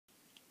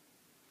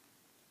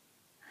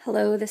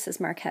Hello, this is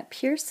Markette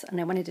Pierce, and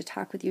I wanted to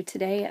talk with you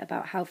today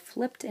about how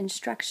flipped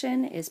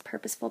instruction is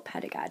purposeful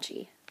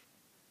pedagogy.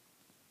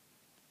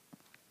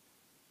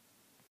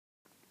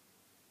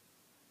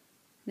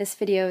 This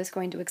video is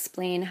going to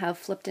explain how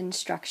flipped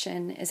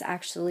instruction is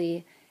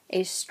actually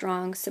a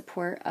strong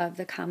support of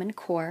the Common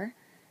Core.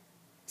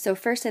 So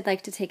first, I'd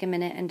like to take a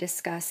minute and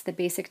discuss the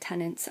basic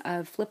tenets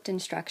of flipped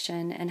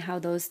instruction and how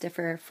those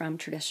differ from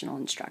traditional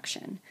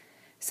instruction.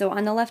 So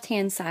on the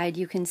left-hand side,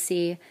 you can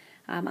see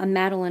a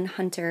Madeline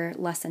Hunter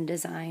lesson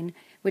design,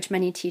 which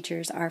many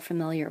teachers are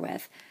familiar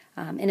with.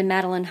 In a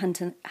Madeline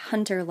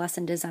Hunter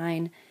lesson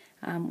design,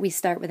 we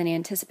start with an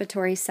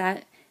anticipatory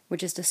set,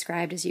 which is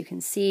described as you can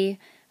see.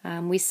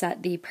 We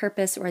set the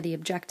purpose or the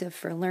objective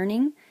for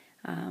learning.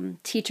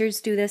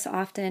 Teachers do this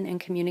often and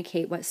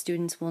communicate what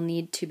students will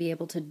need to be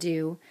able to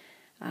do.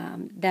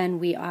 Then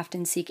we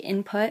often seek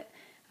input.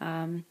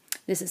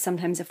 This is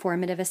sometimes a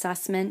formative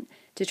assessment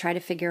to try to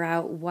figure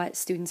out what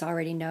students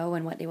already know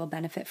and what they will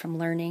benefit from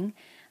learning.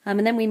 And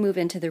then we move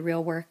into the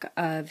real work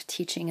of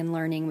teaching and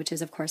learning, which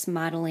is, of course,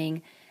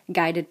 modeling,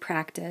 guided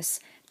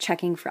practice,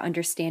 checking for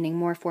understanding,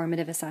 more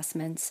formative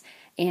assessments,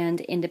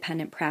 and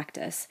independent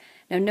practice.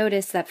 Now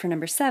notice that for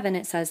number 7,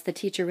 it says the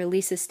teacher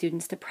releases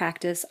students to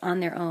practice on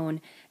their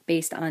own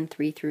based on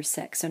 3 through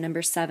 6. So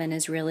number 7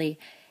 is really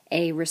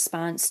a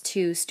response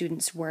to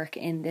students' work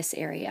in this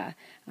area,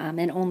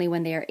 and only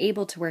when they are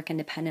able to work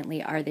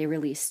independently are they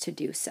released to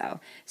do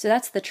so. So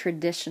that's the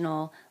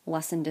traditional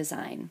lesson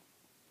design.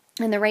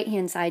 On the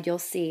right-hand side, you'll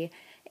see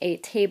a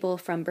table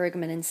from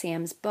Bergman and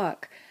Sam's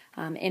book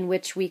in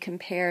which we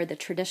compare the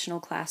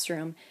traditional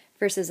classroom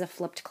versus a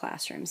flipped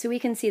classroom. So we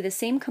can see the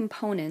same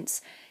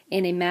components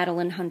in a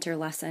Madeline Hunter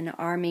lesson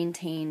are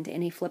maintained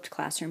in a flipped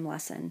classroom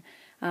lesson.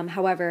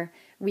 However,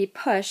 we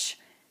push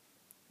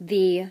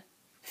the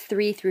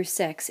 3 through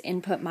 6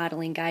 input,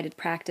 modeling, guided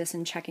practice,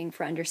 and checking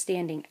for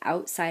understanding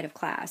outside of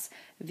class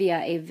via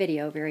a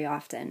video very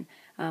often,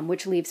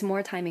 which leaves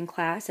more time in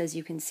class, as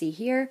you can see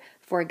here,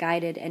 for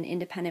guided and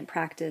independent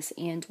practice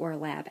and or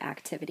lab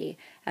activity.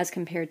 As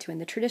compared to in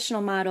the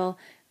traditional model,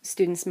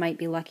 students might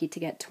be lucky to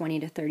get 20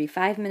 to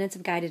 35 minutes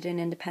of guided and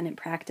independent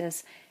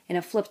practice. In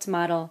a flipped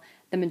model,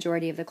 the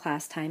majority of the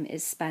class time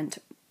is spent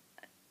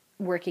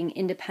working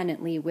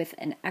independently with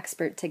an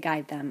expert to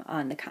guide them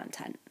on the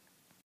content.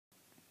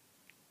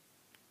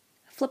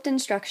 Flipped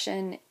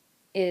instruction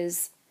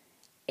is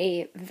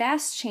a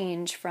vast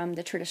change from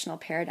the traditional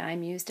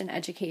paradigm used in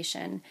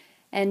education,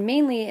 and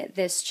mainly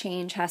this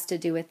change has to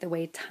do with the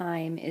way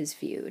time is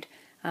viewed.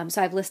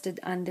 So I've listed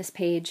on this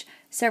page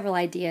several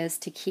ideas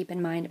to keep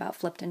in mind about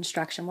flipped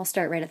instruction. We'll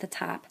start right at the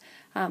top.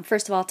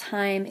 First of all,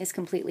 time is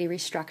completely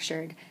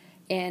restructured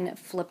in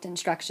flipped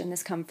instruction.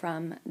 This comes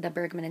from the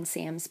Bergman and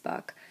Sam's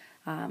book.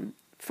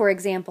 For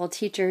example,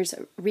 teachers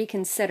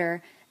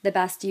reconsider the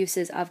best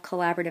uses of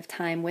collaborative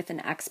time with an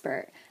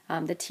expert,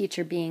 the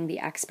teacher being the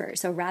expert.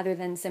 So rather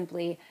than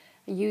simply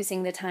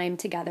using the time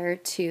together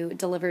to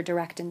deliver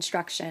direct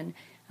instruction,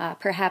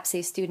 perhaps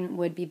a student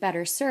would be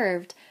better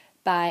served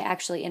by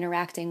actually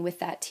interacting with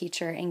that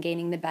teacher and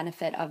gaining the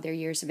benefit of their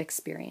years of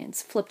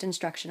experience. Flipped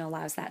instruction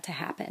allows that to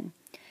happen.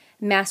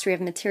 Mastery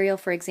of material,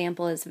 for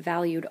example, is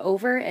valued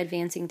over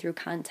advancing through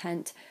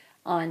content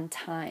on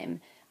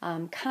time.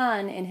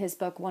 Kahn, in his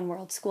book One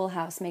World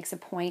Schoolhouse, makes a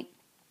point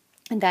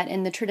that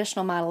in the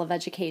traditional model of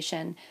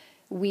education,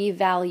 we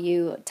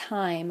value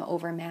time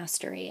over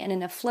mastery. And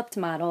in a flipped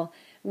model,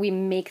 we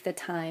make the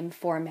time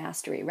for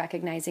mastery,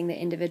 recognizing that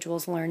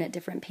individuals learn at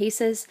different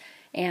paces,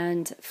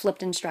 and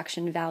flipped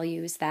instruction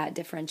values that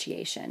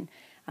differentiation.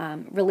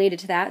 Related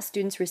to that,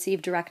 students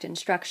receive direct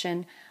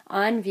instruction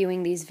on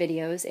viewing these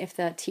videos if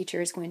the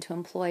teacher is going to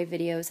employ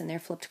videos in their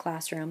flipped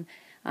classroom,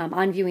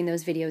 on viewing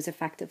those videos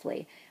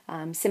effectively.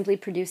 Simply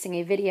producing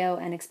a video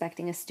and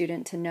expecting a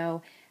student to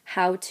know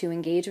how to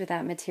engage with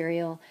that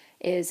material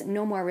is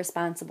no more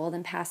responsible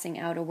than passing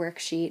out a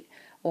worksheet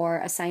or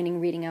assigning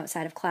reading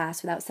outside of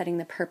class without setting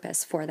the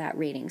purpose for that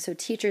reading. So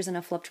teachers in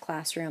a flipped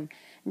classroom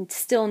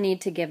still need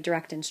to give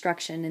direct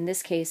instruction, in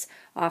this case,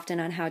 often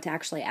on how to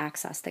actually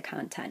access the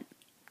content.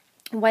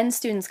 When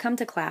students come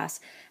to class,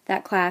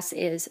 that class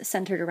is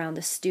centered around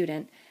the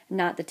student,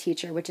 not the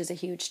teacher, which is a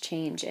huge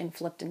change in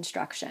flipped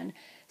instruction.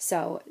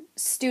 So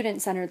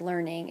student-centered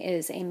learning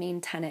is a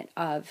main tenet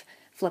of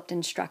flipped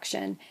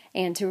instruction.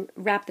 And to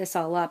wrap this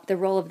all up, the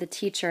role of the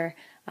teacher,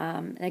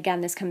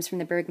 again, this comes from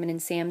the Bergman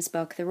and Sam's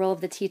book, the role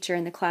of the teacher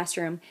in the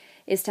classroom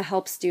is to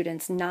help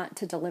students, not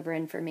to deliver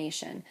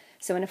information.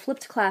 So in a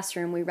flipped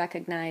classroom, we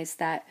recognize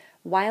that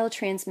while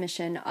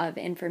transmission of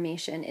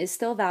information is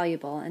still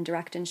valuable and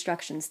direct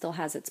instruction still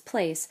has its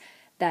place,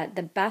 that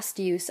the best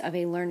use of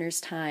a learner's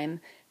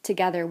time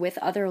together with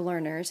other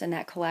learners in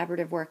that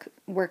collaborative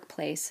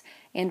workplace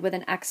and with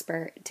an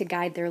expert to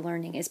guide their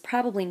learning is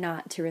probably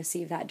not to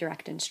receive that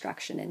direct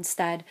instruction.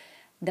 Instead,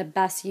 the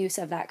best use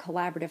of that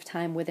collaborative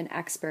time with an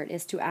expert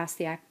is to ask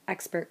the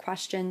expert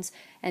questions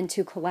and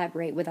to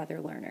collaborate with other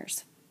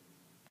learners.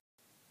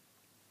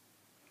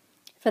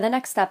 For the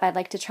next step, I'd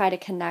like to try to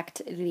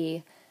connect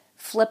the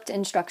flipped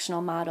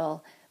instructional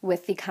model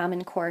with the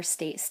Common Core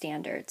state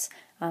standards.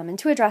 And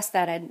to address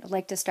that, I'd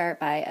like to start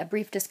by a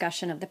brief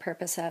discussion of the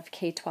purpose of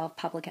K-12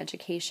 public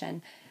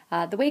education.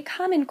 The way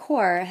Common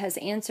Core has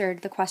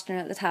answered the question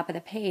at the top of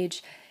the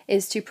page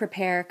is to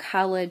prepare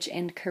college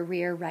and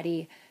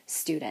career-ready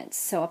students.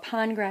 So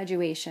upon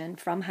graduation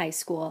from high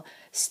school,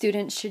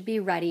 students should be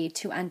ready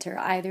to enter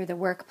either the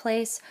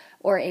workplace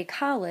or a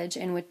college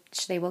in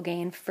which they will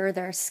gain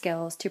further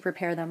skills to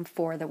prepare them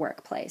for the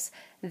workplace.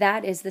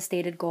 That is the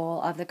stated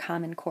goal of the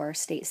Common Core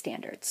state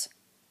standards.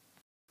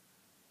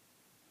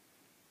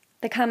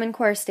 The Common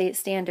Core state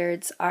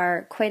standards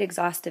are quite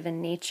exhaustive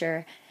in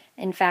nature.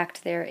 In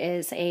fact, there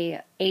is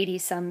a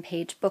 80-some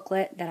page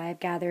booklet that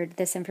I've gathered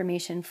this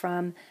information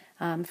from,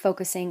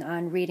 focusing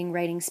on reading,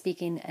 writing,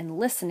 speaking, and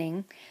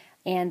listening.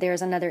 And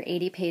there's another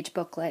 80-page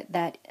booklet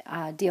that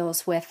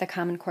deals with the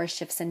Common Core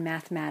shifts in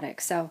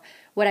mathematics. So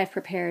what I've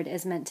prepared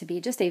is meant to be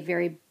just a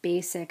very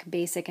basic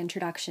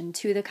introduction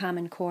to the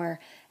Common Core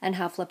and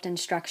how flipped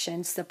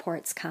instruction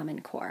supports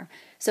Common Core.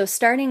 So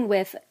starting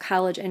with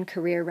college and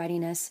career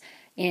readiness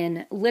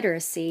in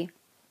literacy,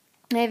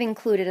 I've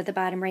included at the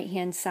bottom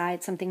right-hand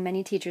side something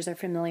many teachers are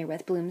familiar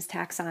with, Bloom's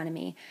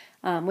taxonomy,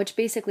 which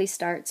basically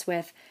starts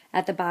with,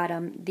 at the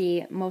bottom,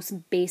 the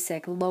most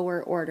basic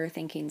lower order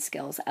thinking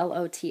skills,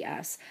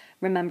 LOTS,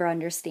 remember,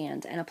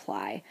 understand, and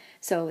apply.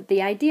 So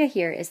the idea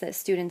here is that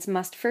students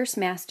must first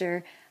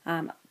master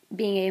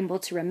being able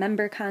to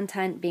remember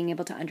content, being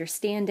able to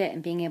understand it,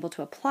 and being able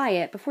to apply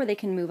it before they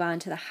can move on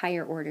to the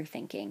higher order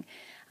thinking.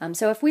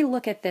 So if we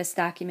look at this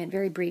document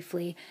very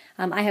briefly,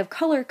 I have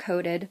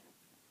color-coded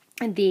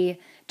the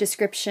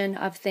description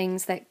of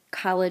things that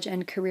college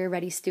and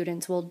career-ready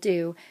students will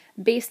do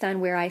based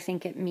on where I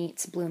think it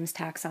meets Bloom's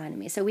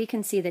taxonomy. So we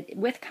can see that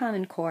with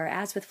Common Core,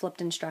 as with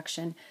flipped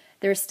instruction,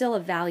 there's still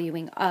a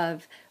valuing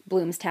of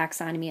Bloom's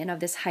taxonomy and of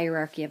this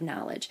hierarchy of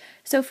knowledge.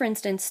 So for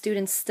instance,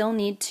 students still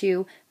need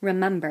to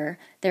remember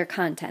their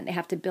content. They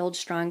have to build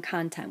strong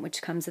content,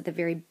 which comes at the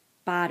very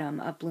bottom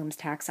of Bloom's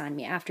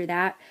taxonomy. After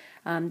that,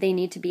 they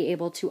need to be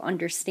able to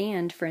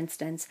understand, for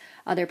instance,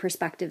 other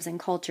perspectives and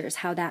cultures,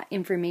 how that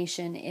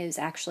information is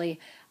actually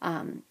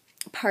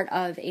part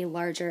of a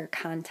larger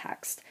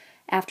context.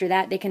 After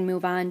that, they can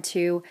move on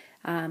to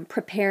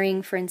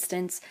preparing, for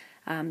instance,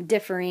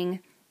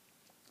 differing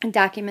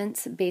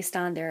documents based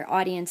on their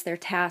audience, their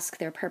task,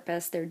 their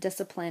purpose, their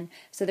discipline.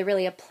 So they're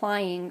really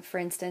applying, for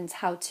instance,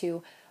 how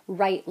to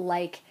write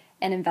like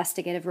an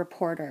investigative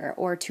reporter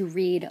or to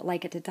read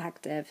like a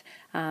detective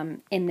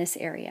in this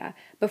area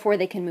before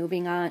they can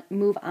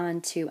move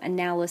on to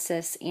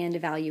analysis and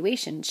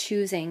evaluation,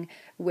 choosing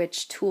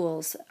which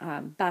tools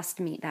best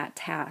meet that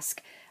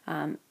task.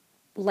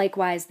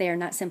 Likewise, they are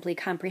not simply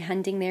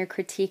comprehending, they're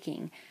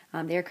critiquing.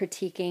 They're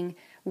critiquing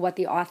what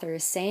the author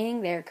is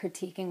saying, they're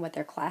critiquing what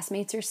their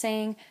classmates are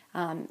saying.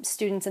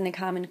 Students in the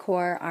Common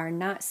Core are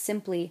not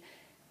simply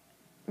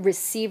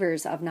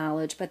receivers of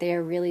knowledge, but they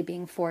are really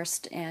being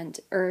forced and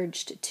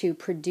urged to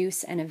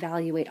produce and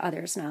evaluate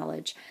others'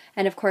 knowledge.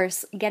 And of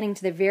course, getting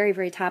to the very,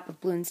 very top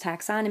of Bloom's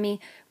taxonomy,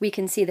 we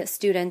can see that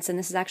students, and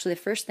this is actually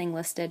the first thing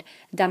listed,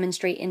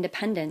 demonstrate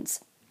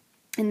independence,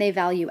 and they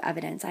value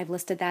evidence. I've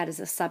listed that as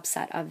a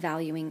subset of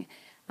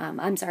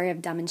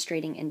of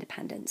demonstrating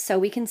independence. So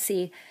we can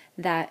see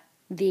that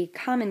the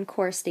Common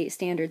Core state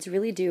standards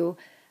really do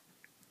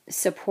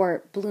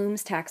support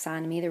Bloom's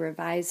taxonomy, the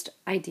revised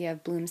idea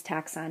of Bloom's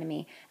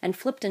taxonomy, and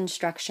flipped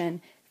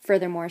instruction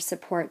furthermore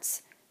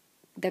supports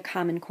the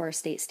Common Core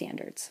state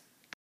standards.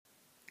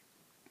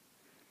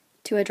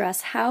 To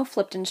address how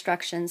flipped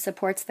instruction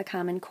supports the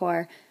Common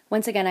Core,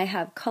 once again I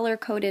have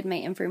color-coded my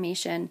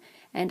information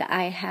and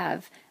I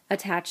have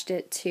attached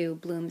it to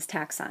Bloom's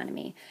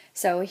taxonomy.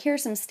 So here are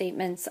some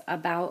statements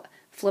about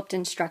flipped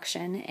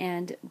instruction,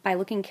 and by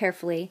looking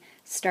carefully,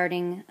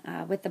 starting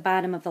with the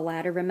bottom of the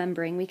ladder,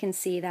 remembering, we can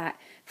see that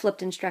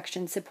flipped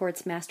instruction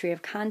supports mastery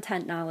of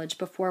content knowledge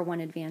before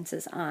one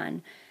advances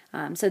on.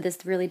 So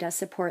this really does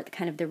support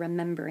kind of the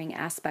remembering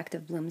aspect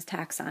of Bloom's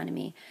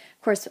taxonomy.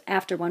 Of course,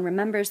 after one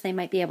remembers, they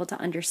might be able to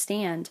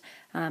understand.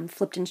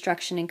 Flipped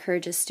instruction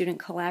encourages student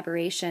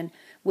collaboration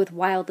with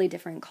wildly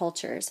different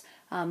cultures.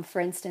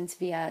 For instance,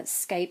 via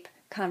Skype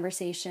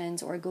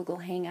conversations or Google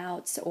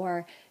Hangouts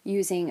or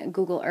using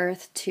Google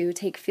Earth to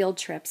take field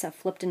trips.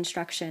 Flipped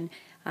instruction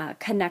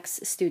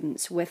connects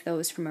students with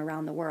those from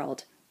around the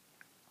world.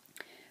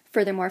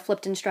 Furthermore,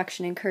 flipped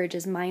instruction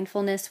encourages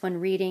mindfulness when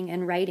reading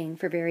and writing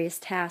for various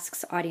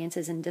tasks,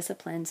 audiences, and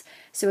disciplines.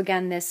 So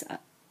again, this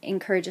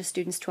encourages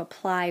students to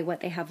apply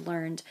what they have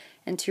learned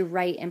and to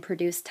write and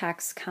produce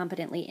texts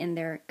competently in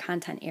their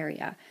content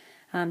area.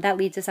 That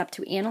leads us up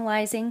to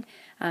analyzing.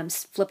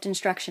 Flipped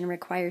instruction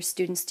requires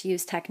students to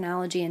use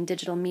technology and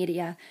digital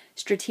media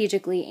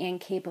strategically and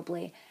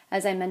capably.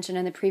 As I mentioned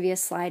in the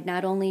previous slide,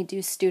 not only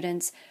do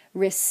students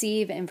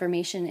receive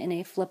information in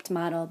a flipped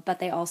model, but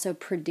they also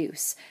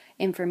produce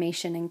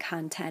information and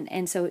content.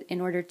 And so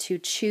in order to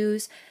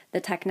choose the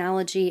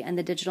technology and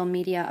the digital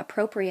media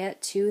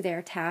appropriate to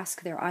their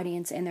task, their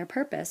audience, and their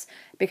purpose,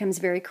 it becomes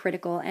very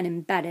critical and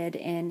embedded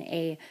in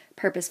a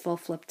purposeful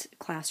flipped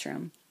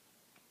classroom.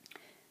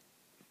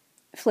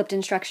 Flipped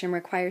instruction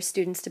requires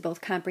students to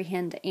both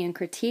comprehend and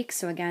critique.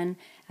 So again,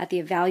 at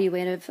the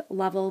evaluative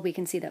level, we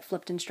can see that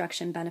flipped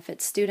instruction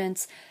benefits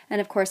students.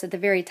 And of course, at the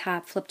very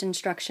top, flipped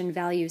instruction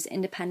values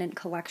independent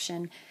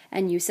collection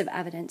and use of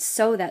evidence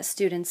so that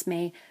students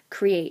may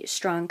create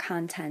strong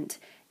content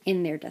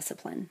in their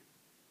discipline.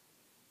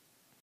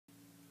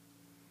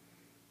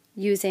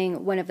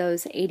 Using one of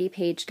those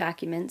 80-page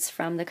documents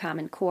from the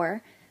Common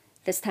Core,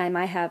 this time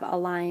I have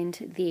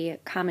aligned the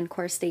Common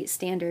Core state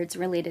standards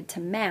related to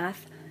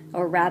math,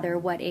 or rather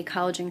what a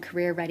college and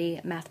career-ready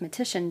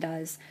mathematician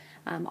does,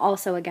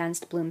 also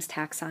against Bloom's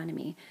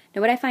taxonomy.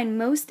 Now, what I find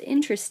most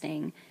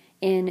interesting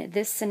in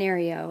this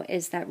scenario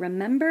is that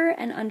remember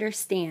and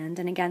understand,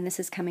 and again, this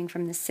is coming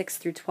from the 6th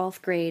through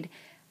 12th grade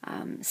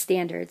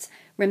standards,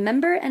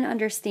 remember and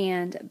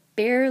understand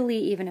barely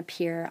even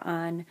appear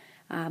on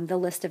the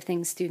list of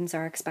things students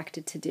are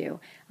expected to do.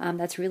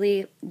 That's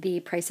really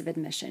the price of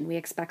admission. We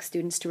expect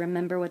students to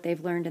remember what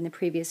they've learned in the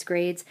previous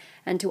grades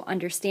and to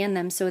understand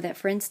them so that,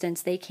 for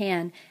instance, they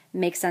can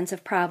make sense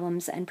of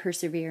problems and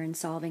persevere in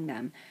solving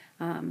them.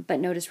 But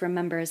notice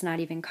remember is not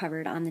even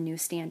covered on the new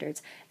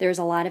standards. There's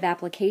a lot of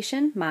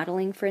application,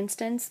 modeling, for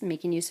instance,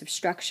 making use of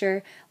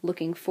structure,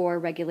 looking for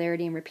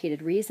regularity and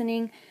repeated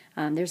reasoning.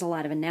 There's a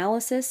lot of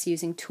analysis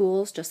using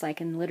tools, just like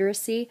in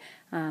literacy,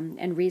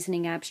 and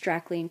reasoning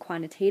abstractly and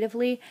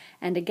quantitatively.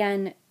 And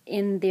again,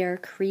 in their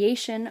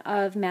creation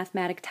of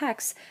mathematic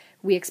texts,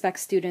 we expect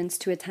students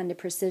to attend to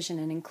precision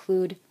and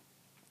include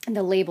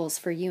the labels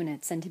for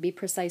units and to be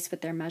precise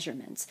with their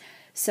measurements.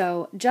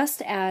 So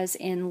just as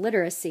in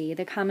literacy,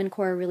 the Common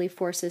Core really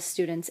forces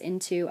students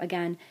into,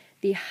 again,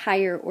 the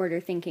higher order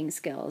thinking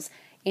skills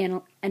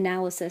and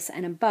analysis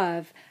and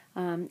above,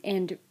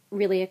 and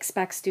really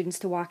expects students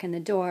to walk in the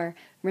door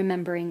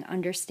remembering,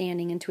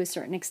 understanding, and to a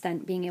certain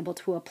extent being able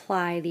to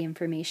apply the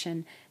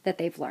information that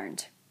they've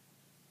learned.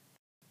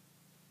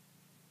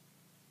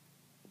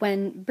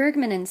 When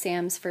Bergman and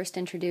Sams first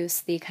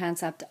introduced the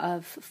concept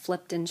of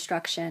flipped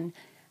instruction,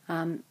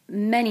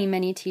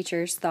 many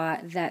teachers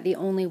thought that the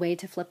only way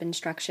to flip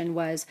instruction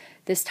was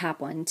this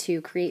top one,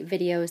 to create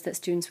videos that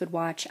students would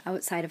watch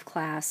outside of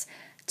class,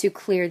 to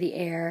clear the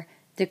air,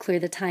 to clear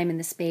the time and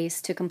the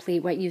space, to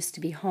complete what used to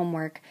be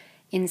homework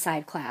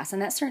inside class.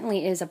 And that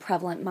certainly is a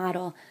prevalent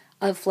model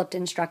of flipped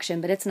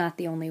instruction, but it's not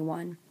the only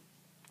one.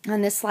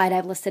 On this slide,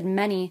 I've listed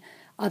many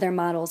other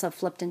models of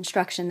flipped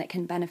instruction that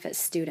can benefit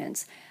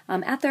students.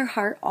 At their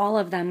heart, all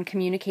of them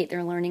communicate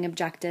their learning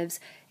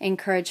objectives,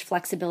 encourage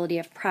flexibility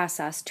of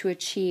process to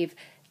achieve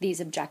these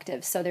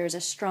objectives. So there's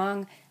a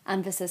strong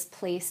emphasis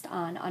placed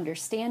on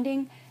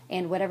understanding,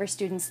 and whatever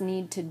students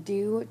need to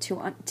do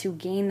to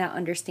gain that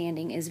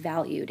understanding is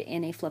valued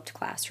in a flipped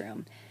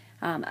classroom.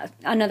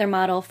 Another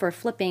model for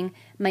flipping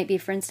might be,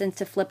 for instance,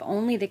 to flip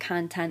only the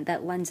content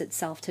that lends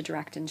itself to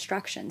direct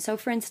instruction. So,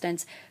 for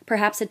instance,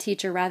 perhaps a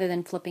teacher, rather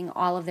than flipping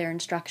all of their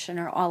instruction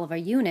or all of a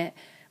unit,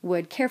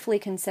 would carefully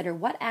consider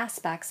what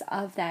aspects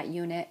of that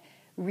unit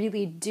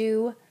really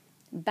do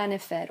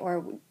benefit,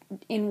 or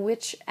in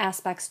which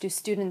aspects do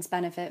students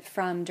benefit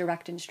from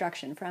direct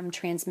instruction, from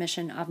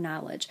transmission of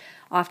knowledge.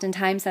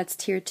 Oftentimes that's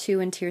Tier 2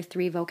 and Tier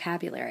 3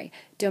 vocabulary,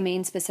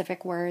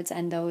 domain-specific words,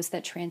 and those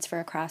that transfer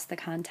across the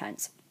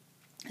contents.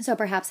 So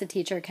perhaps a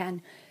teacher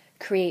can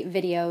create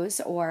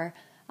videos or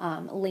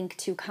link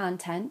to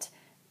content,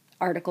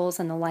 articles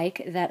and the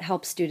like, that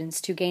help students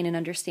to gain an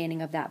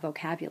understanding of that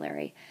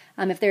vocabulary.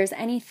 If there's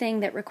anything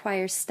that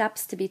requires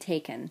steps to be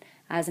taken,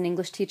 as an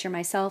English teacher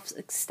myself,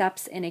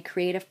 steps in a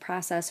creative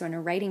process or in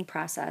a writing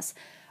process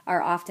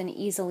are often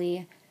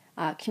easily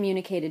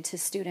communicated to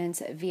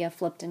students via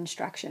flipped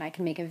instruction. I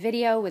can make a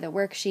video with a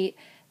worksheet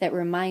that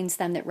reminds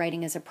them that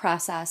writing is a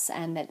process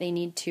and that they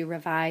need to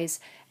revise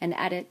and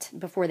edit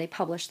before they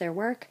publish their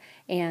work,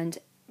 and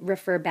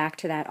refer back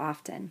to that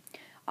often.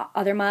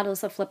 Other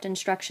models of flipped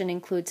instruction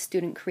include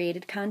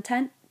student-created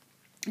content,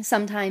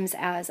 sometimes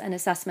as an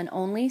assessment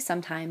only,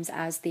 sometimes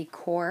as the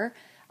core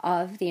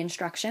of the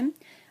instruction.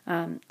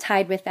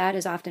 Tied with that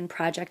is often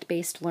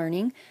project-based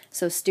learning,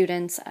 so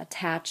students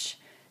attach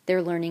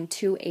their learning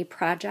to a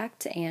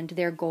project, and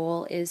their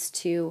goal is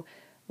to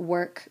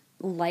work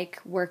like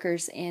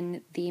workers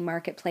in the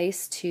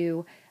marketplace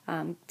to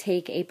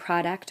take a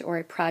product or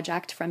a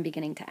project from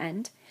beginning to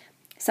end.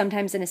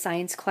 Sometimes in a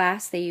science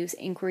class, they use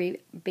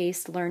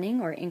inquiry-based learning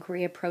or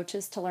inquiry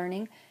approaches to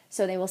learning,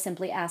 so they will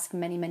simply ask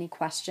many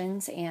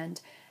questions and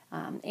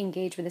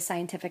engage with a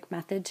scientific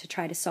method to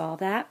try to solve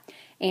that.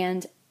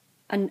 And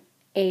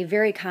a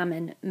very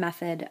common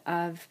method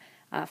of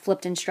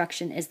flipped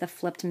instruction is the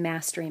flipped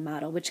mastery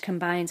model, which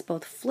combines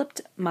both flipped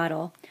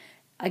model,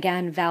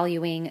 again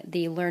valuing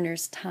the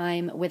learner's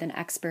time with an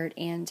expert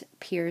and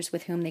peers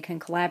with whom they can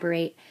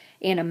collaborate,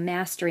 and a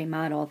mastery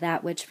model,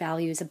 that which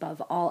values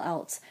above all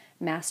else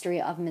mastery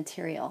of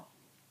material.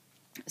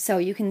 So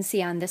you can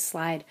see on this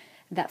slide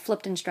that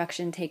flipped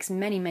instruction takes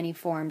many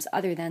forms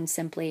other than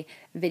simply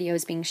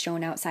videos being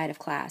shown outside of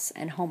class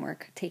and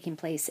homework taking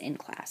place in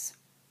class.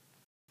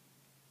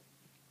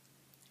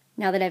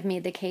 Now that I've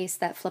made the case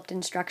that flipped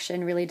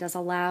instruction really does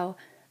allow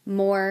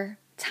more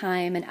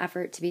time and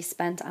effort to be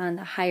spent on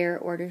the higher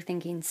order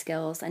thinking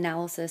skills,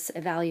 analysis,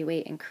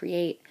 evaluate, and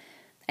create,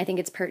 I think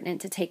it's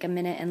pertinent to take a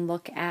minute and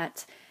look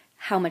at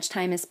how much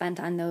time is spent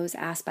on those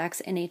aspects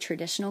in a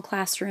traditional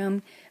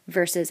classroom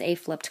versus a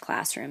flipped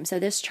classroom. So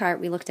this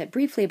chart we looked at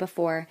briefly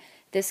before.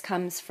 This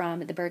comes from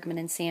the Bergman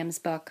and Sam's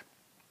book.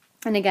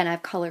 And again,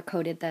 I've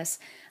color-coded this.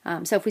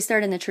 So if we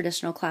start in the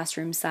traditional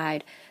classroom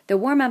side, the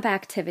warm-up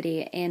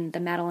activity in the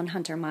Madeline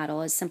Hunter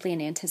model is simply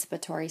an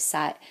anticipatory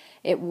set.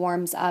 It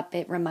warms up,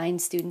 it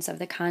reminds students of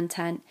the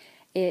content,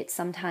 it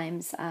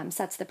sometimes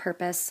sets the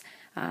purpose.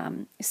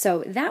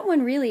 So that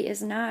one really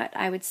is not,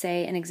 I would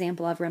say, an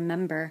example of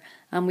remember.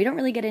 We don't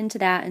really get into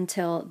that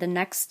until the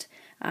next,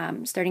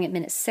 starting at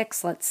minute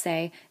 6, let's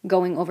say,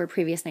 going over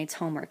previous night's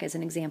homework as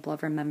an example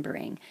of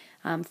remembering.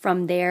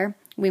 From there,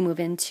 we move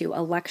into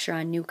a lecture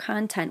on new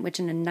content, which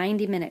in a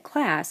 90-minute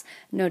class,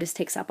 notice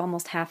takes up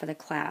almost half of the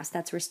class.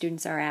 That's where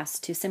students are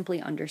asked to simply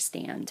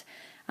understand.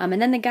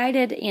 And then the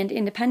guided and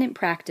independent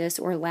practice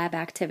or lab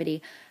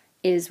activity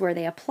is where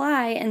they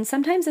apply, and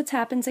sometimes it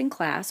happens in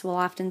class. We'll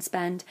often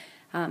spend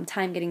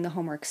time getting the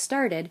homework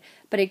started,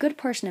 but a good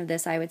portion of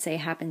this, I would say,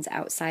 happens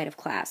outside of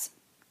class.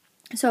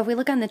 So if we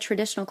look on the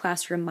traditional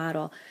classroom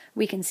model,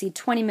 we can see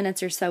 20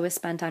 minutes or so is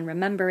spent on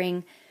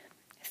remembering,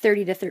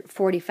 30 to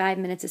 45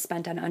 minutes is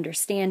spent on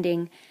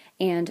understanding,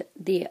 and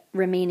the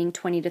remaining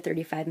 20 to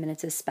 35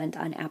 minutes is spent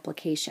on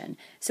application.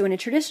 So in a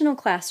traditional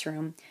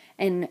classroom,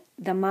 and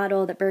the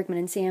model that Bergman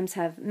and Sams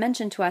have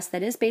mentioned to us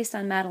that is based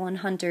on Madeline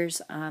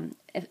Hunter's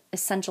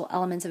essential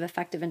elements of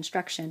effective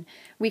instruction,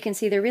 we can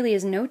see there really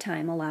is no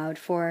time allowed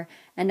for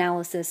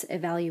analysis,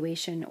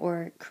 evaluation,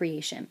 or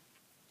creation.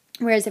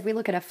 Whereas if we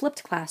look at a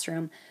flipped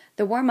classroom,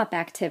 the warm-up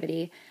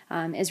activity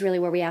is really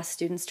where we ask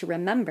students to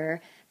remember,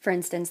 for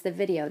instance, the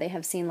video they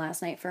have seen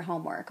last night for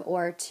homework,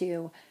 or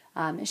to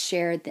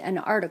share an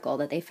article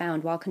that they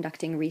found while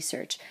conducting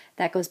research.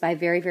 That goes by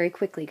very, very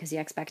quickly because the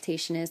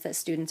expectation is that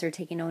students are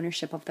taking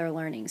ownership of their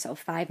learning. So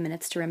 5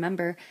 minutes to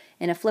remember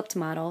in a flipped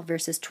model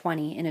versus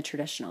 20 in a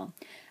traditional.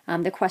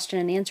 The question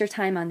and answer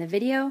time on the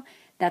video,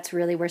 that's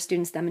really where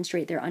students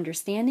demonstrate their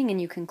understanding,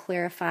 and you can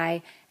clarify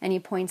any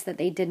points that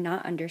they did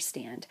not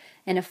understand.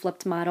 In a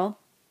flipped model,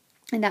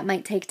 and that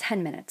might take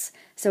 10 minutes.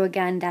 So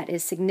again, that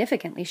is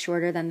significantly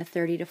shorter than the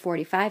 30 to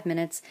 45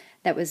 minutes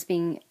that was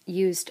being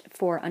used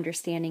for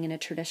understanding in a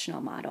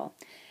traditional model.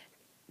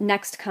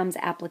 Next comes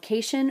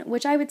application,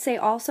 which I would say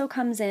also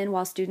comes in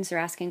while students are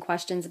asking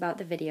questions about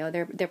the video.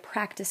 They're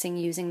practicing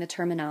using the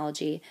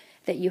terminology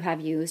that you have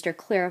used, or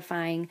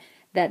clarifying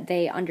that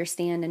they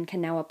understand and can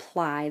now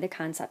apply the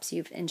concepts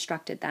you've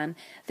instructed them.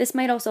 This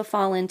might also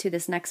fall into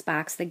this next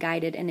box, the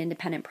guided and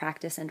independent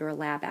practice and or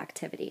lab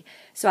activity.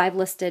 So I've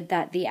listed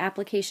that the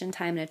application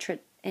time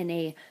in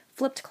a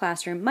flipped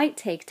classroom might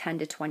take 10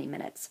 to 20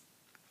 minutes.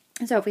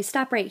 So if we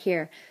stop right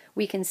here,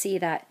 we can see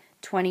that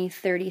 20,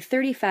 30,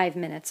 35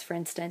 minutes, for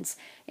instance,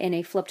 in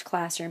a flipped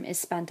classroom is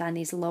spent on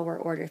these lower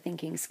order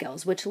thinking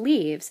skills, which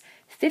leaves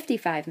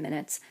 55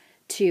 minutes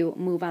to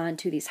move on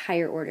to these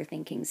higher order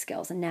thinking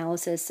skills,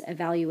 analysis,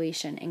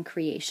 evaluation, and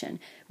creation,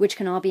 which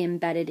can all be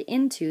embedded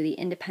into the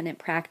independent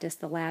practice,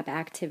 the lab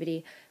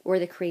activity, or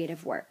the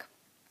creative work.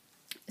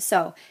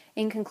 So,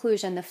 in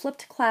conclusion, the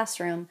flipped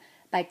classroom,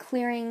 by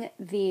clearing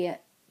the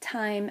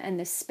time and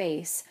the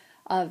space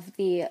of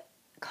the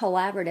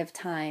collaborative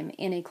time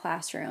in a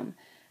classroom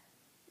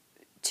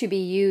to be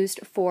used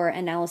for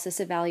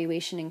analysis,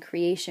 evaluation, and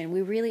creation,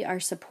 we really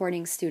are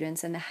supporting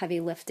students in the heavy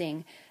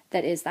lifting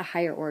that is the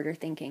higher order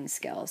thinking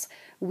skills.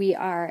 We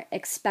are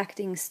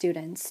expecting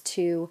students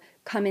to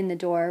come in the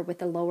door with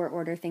the lower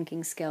order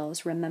thinking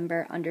skills,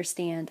 remember,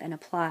 understand, and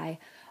apply,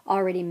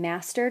 already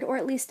mastered or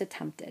at least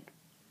attempted.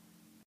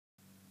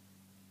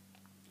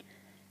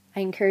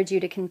 I encourage you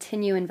to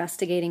continue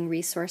investigating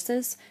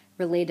resources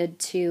related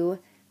to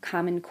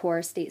Common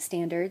Core state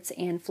standards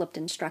and flipped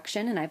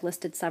instruction, and I've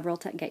listed several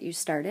to get you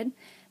started.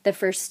 The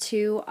first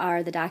two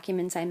are the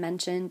documents I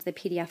mentioned, the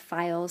PDF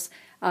files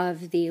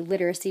of the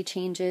literacy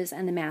changes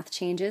and the math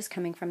changes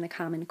coming from the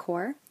Common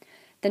Core.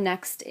 The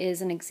next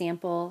is an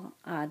example,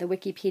 the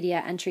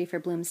Wikipedia entry for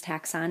Bloom's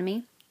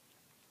taxonomy.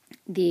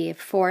 The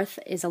fourth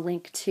is a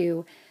link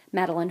to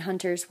Madeline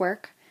Hunter's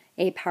work,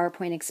 a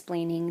PowerPoint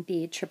explaining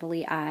the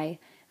EEI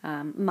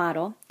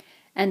model.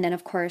 And then,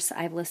 of course,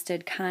 I've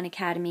listed Khan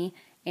Academy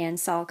and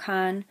Saul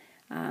Khan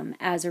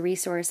as a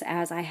resource,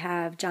 as I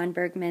have John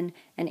Bergman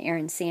and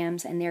Aaron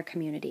Sams and their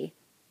community.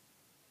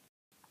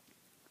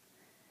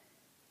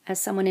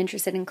 As someone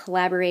interested in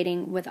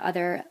collaborating with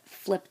other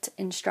flipped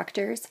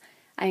instructors,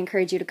 I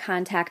encourage you to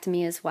contact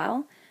me as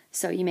well.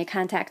 So you may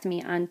contact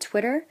me on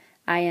Twitter.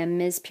 I am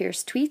Ms.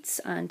 Pierce Tweets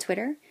on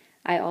Twitter.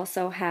 I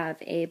also have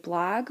a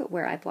blog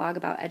where I blog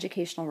about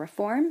educational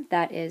reform.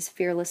 That is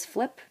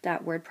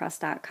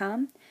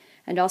fearlessflip.wordpress.com.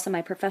 And also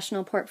my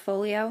professional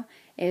portfolio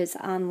is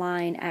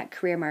online at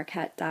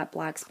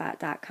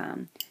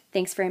careermarkette.blogspot.com.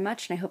 Thanks very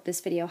much, and I hope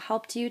this video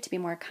helped you to be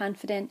more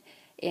confident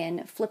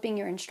in flipping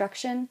your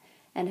instruction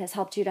and has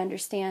helped you to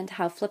understand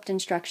how flipped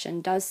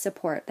instruction does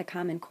support the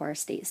Common Core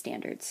state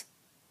standards.